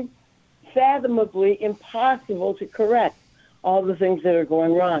unfathomably impossible to correct all the things that are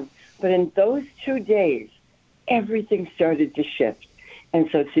going wrong. But in those 2 days, everything started to shift. And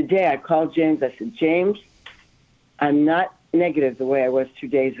so today I called James. I said, James, I'm not negative the way I was 2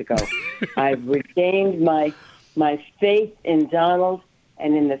 days ago. I've regained my faith in Donald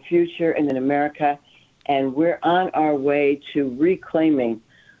and in the future and in America, and we're on our way to reclaiming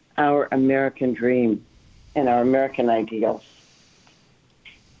our American dream and our American ideals.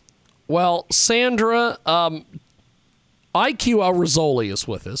 Well, Sandra, IQ Rassoli is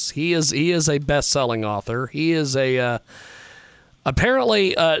with us. He is a best-selling author. He is a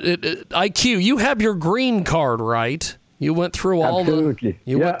apparently IQ. You have your green card, right? You went through all Absolutely.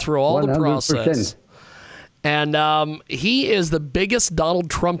 went through all 100%. the process. And he is the biggest Donald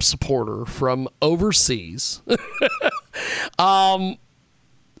Trump supporter from overseas.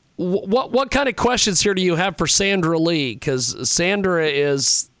 What kind of questions here do you have for Sandra Lee? Because Sandra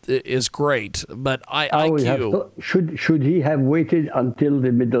is great, but should he have waited until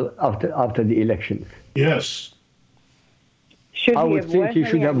the middle after the election? Yes. I would think he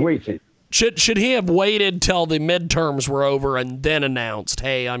should have waited. Should he have waited till the midterms were over and then announced,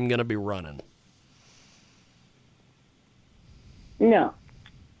 "Hey, I'm going to be running"? No.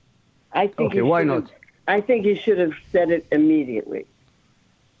 I think why not? I think he should have said it immediately.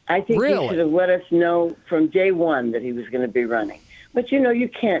 I think he should have let us know from day one that he was going to be running. But, you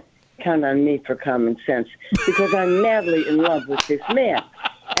can't count on me for common sense because I'm madly in love with this man.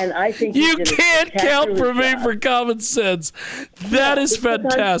 And I think you can't count for me for common sense. That is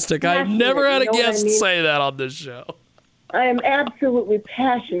fantastic. I've never had a guest say that on this show. I am absolutely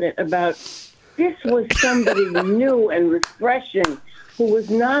passionate about this. Was somebody new and refreshing who was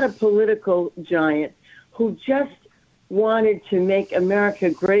not a political giant, who just wanted to make America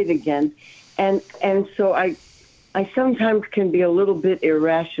great again. And so I sometimes can be a little bit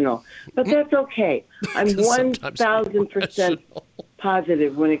irrational, but that's okay. I'm 1,000%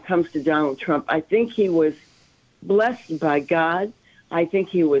 positive when it comes to Donald Trump. I think he was blessed by God. I think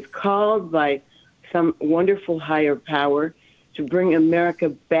he was called by some wonderful higher power to bring America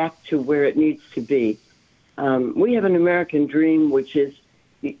back to where it needs to be. We have an American dream, which is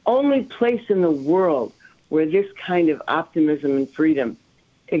the only place in the world where this kind of optimism and freedom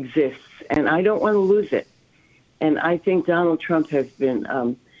exists, and I don't want to lose it. And I think Donald Trump has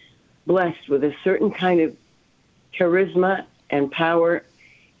been blessed with a certain kind of charisma and power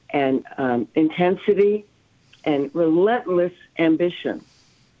and intensity and relentless ambition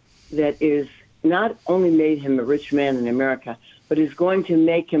that is not only made him a rich man in America, but is going to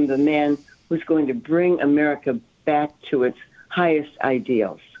make him the man who's going to bring America back to its highest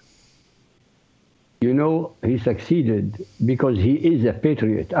ideals. He succeeded because he is a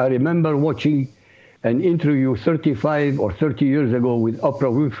patriot. I remember watching an interview 35 or 30 years ago with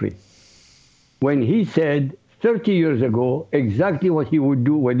Oprah Winfrey, when he said 30 years ago exactly what he would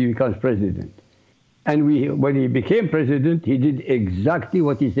do when he becomes president. And when he became president, he did exactly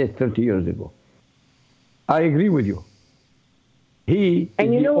what he said 30 years ago. I agree with you. And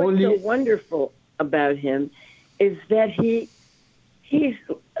what's so wonderful about him is that he's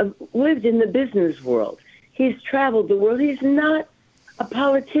lived in the business world. He's traveled the world. He's not a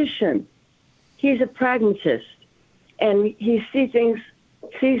politician. He's a pragmatist, and he sees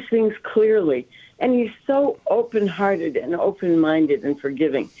things clearly. And he's so open-hearted and open-minded and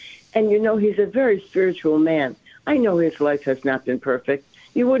forgiving. And he's a very spiritual man. I know his life has not been perfect.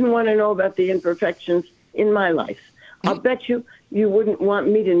 You wouldn't want to know about the imperfections in my life. I'll bet you wouldn't want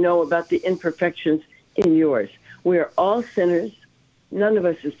me to know about the imperfections in yours. We are all sinners. None of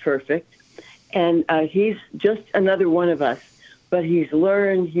us is perfect. And he's just another one of us. But he's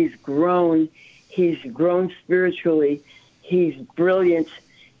learned, he's grown spiritually, he's brilliant,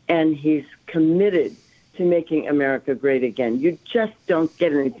 and he's committed to making America great again. You just don't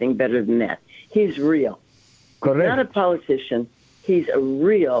get anything better than that. He's real. Correct. Not a politician. He's a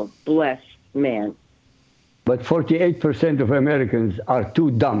real blessed man. But 48% of Americans are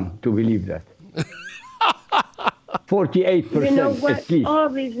too dumb to believe that. 48% You know what? at least. All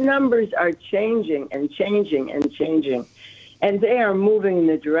these numbers are changing and changing and changing. And they are moving in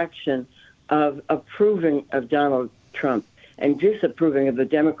the direction of approving of Donald Trump and disapproving of the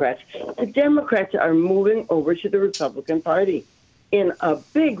Democrats. The Democrats are moving over to the Republican Party in a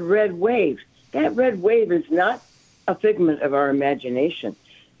big red wave. That red wave is not a figment of our imagination.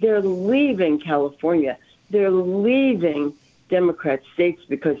 They're leaving California. They're leaving Democrat states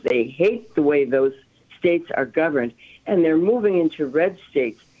because they hate the way those states are governed, and they're moving into red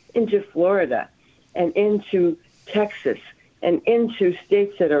states, into Florida, and into Texas, and into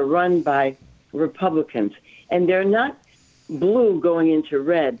states that are run by Republicans. And they're not blue going into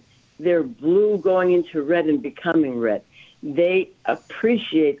red. They're blue going into red and becoming red. They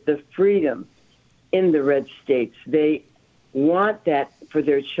appreciate the freedom in the red states. They want that for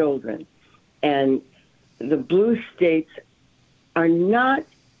their children. And the blue states are not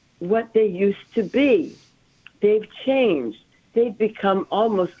what they used to be. They've changed. They've become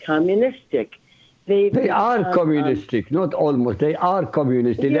almost communistic. They are communistic, not almost. They are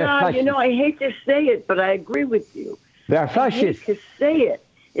communistic. They're fascist. You know, I hate to say it, but I agree with you. They're fascist. I hate to say it.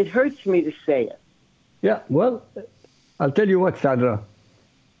 It hurts me to say it. Yeah, well, I'll tell you what, Sandra.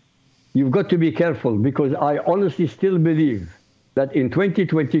 You've got to be careful, because I honestly still believe that in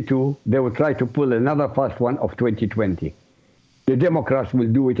 2022, they will try to pull another fast one of 2020. The Democrats will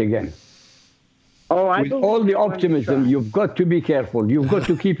do it again. Oh, I With all the optimism, you've got to be careful. You've got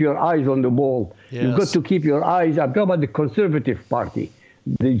to keep your eyes on the ball. Yes. You've got to keep your eyes, I'm talking about the Conservative Party,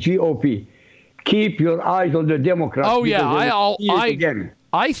 the GOP. Keep your eyes on the Democrats. Oh, yeah.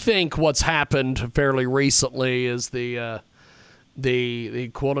 I think what's happened fairly recently is the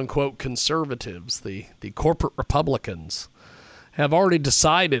quote-unquote conservatives, the corporate Republicans, have already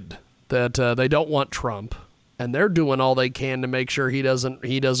decided that they don't want Trump, and they're doing all they can to make sure he doesn't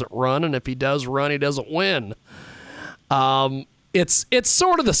run, and if he does run, he doesn't win. It's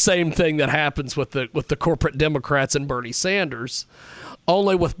sort of the same thing that happens with the corporate Democrats and Bernie Sanders.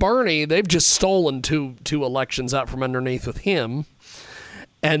 Only with Bernie, they've just stolen two elections out from underneath with him.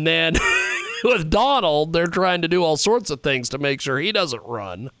 And then with Donald, they're trying to do all sorts of things to make sure he doesn't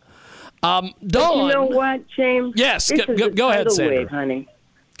run. Dawn. You know what, James? Yes, go ahead, Sandra. Wave, honey.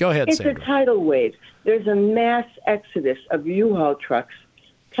 Go ahead, it's Sandra. It's a tidal wave. There's a mass exodus of U-Haul trucks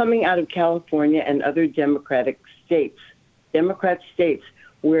coming out of California and other Democrat states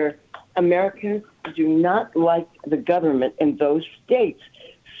where Americans do not like the government in those states.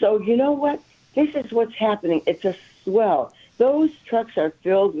 So you know what? This is what's happening. It's a swell. Those trucks are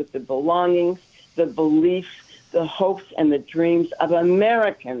filled with the belongings, the beliefs, the hopes, and the dreams of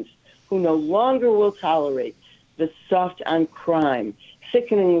Americans who no longer will tolerate the soft on crime,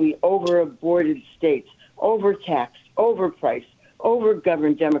 sickeningly over-aborted states, overtaxed, overpriced,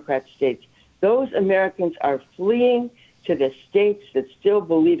 over-governed Democrat states. Those Americans are fleeing to the states that still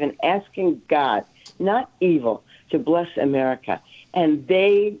believe in asking God, not evil, to bless America. And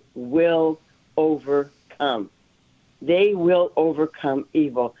they will overcome. They will overcome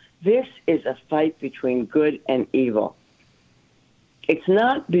evil. This is a fight between good and evil. It's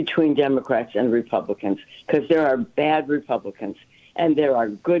not between Democrats and Republicans, because there are bad Republicans, and there are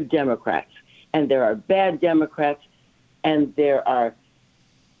good Democrats, and there are bad Democrats, and there are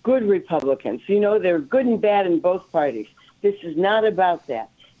good Republicans. You know, they're good and bad in both parties. This is not about that.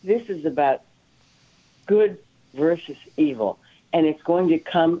 This is about good versus evil, and it's going to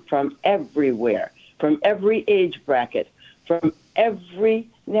come from everywhere, from every age bracket, from every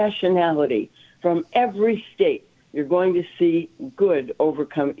nationality, from every state. You're going to see good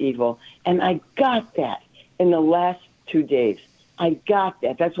overcome evil. And I got that in the last 2 days. I got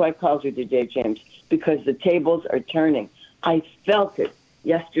that. That's why I called you today, James, because the tables are turning. I felt it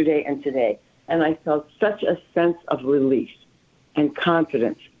yesterday and today, and I felt such a sense of relief and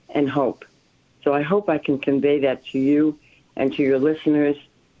confidence and hope. So I hope I can convey that to you and to your listeners.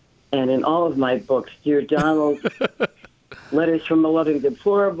 And in all of my books, Dear Donald, Letters from a Loving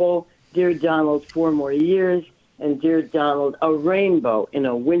Deplorable, Dear Donald, 4 More Years, and Dear Donald, A Rainbow in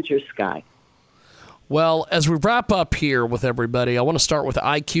a Winter Sky. Well, as we wrap up here with everybody, I want to start with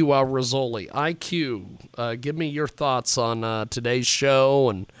IQ Rassoli. IQ, give me your thoughts on today's show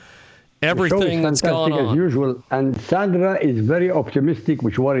and everything that's gone on. As usual, and Sandra is very optimistic,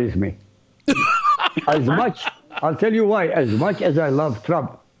 which worries me. I'll tell you why. As much as I love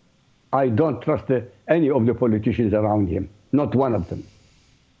Trump, I don't trust any of the politicians around him. Not one of them.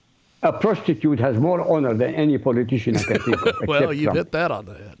 A prostitute has more honor than any politician I can think of. Well, you Trump. hit that on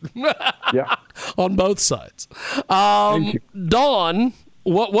the head. Yeah. On both sides. Dawn,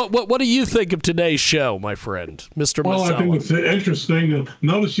 What do you think of today's show, my friend, Mr. Well, Mazzella? I think it's interesting.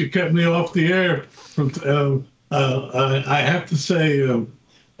 Notice you kept me off the air. I have to say,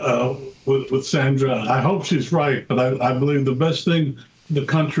 with Sandra, I hope she's right, but I believe the best thing in the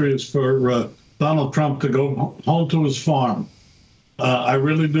country is for Donald Trump to go home to his farm. I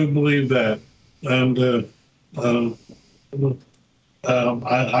really do believe that. And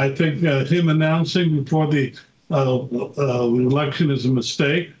I think him announcing before the election is a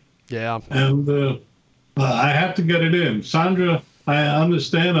mistake. Yeah. And I have to get it in. Sandra, I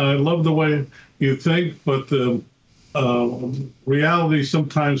understand. I love the way you think, but reality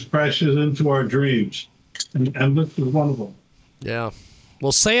sometimes crashes into our dreams. And this is one of them. Yeah.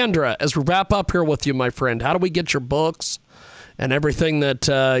 Well, Sandra, as we wrap up here with you, my friend, how do we get your books and everything that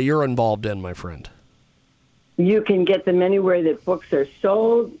you're involved in, my friend? You can get them anywhere that books are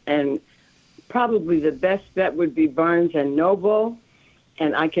sold, and probably the best bet would be Barnes & Noble.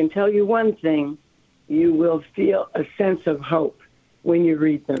 And I can tell you one thing, you will feel a sense of hope when you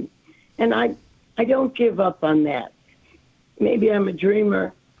read them. And I don't give up on that. Maybe I'm a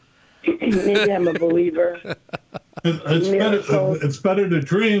dreamer. Maybe I'm a believer. It's better to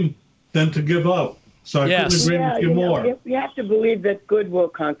dream than to give up. So I couldn't agree with you more. You have to believe that good will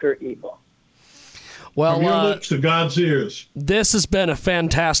conquer evil. Well, from your lips to God's ears. This has been a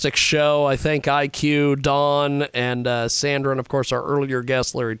fantastic show. I thank IQ, Dawn, and Sandra, and of course our earlier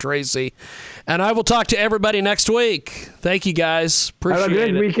guest, Larry Tracy. And I will talk to everybody next week. Thank you, guys. Appreciate it. Have a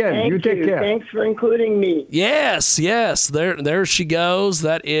great weekend. Thank you take care. Thanks for including me. Yes. There she goes.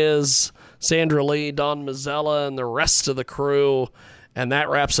 That is Sandra Lee, Don Mazzella, and the rest of the crew. And that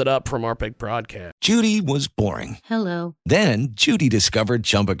wraps it up from our big broadcast. Judy was boring. Hello. Then Judy discovered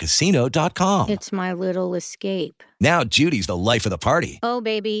ChumbaCasino.com. It's my little escape. Now Judy's the life of the party. Oh,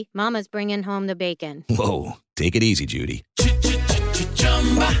 baby, mama's bringing home the bacon. Whoa, take it easy, Judy.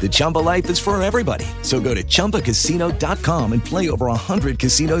 The Chumba life is for everybody. So go to ChumbaCasino.com and play over 100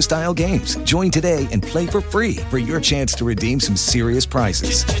 casino-style games. Join today and play for free for your chance to redeem some serious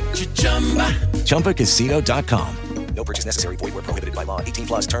prizes. ChumbaCasino.com. No purchase necessary. Void where prohibited by law.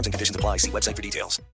 18+ terms and conditions apply. See website for details.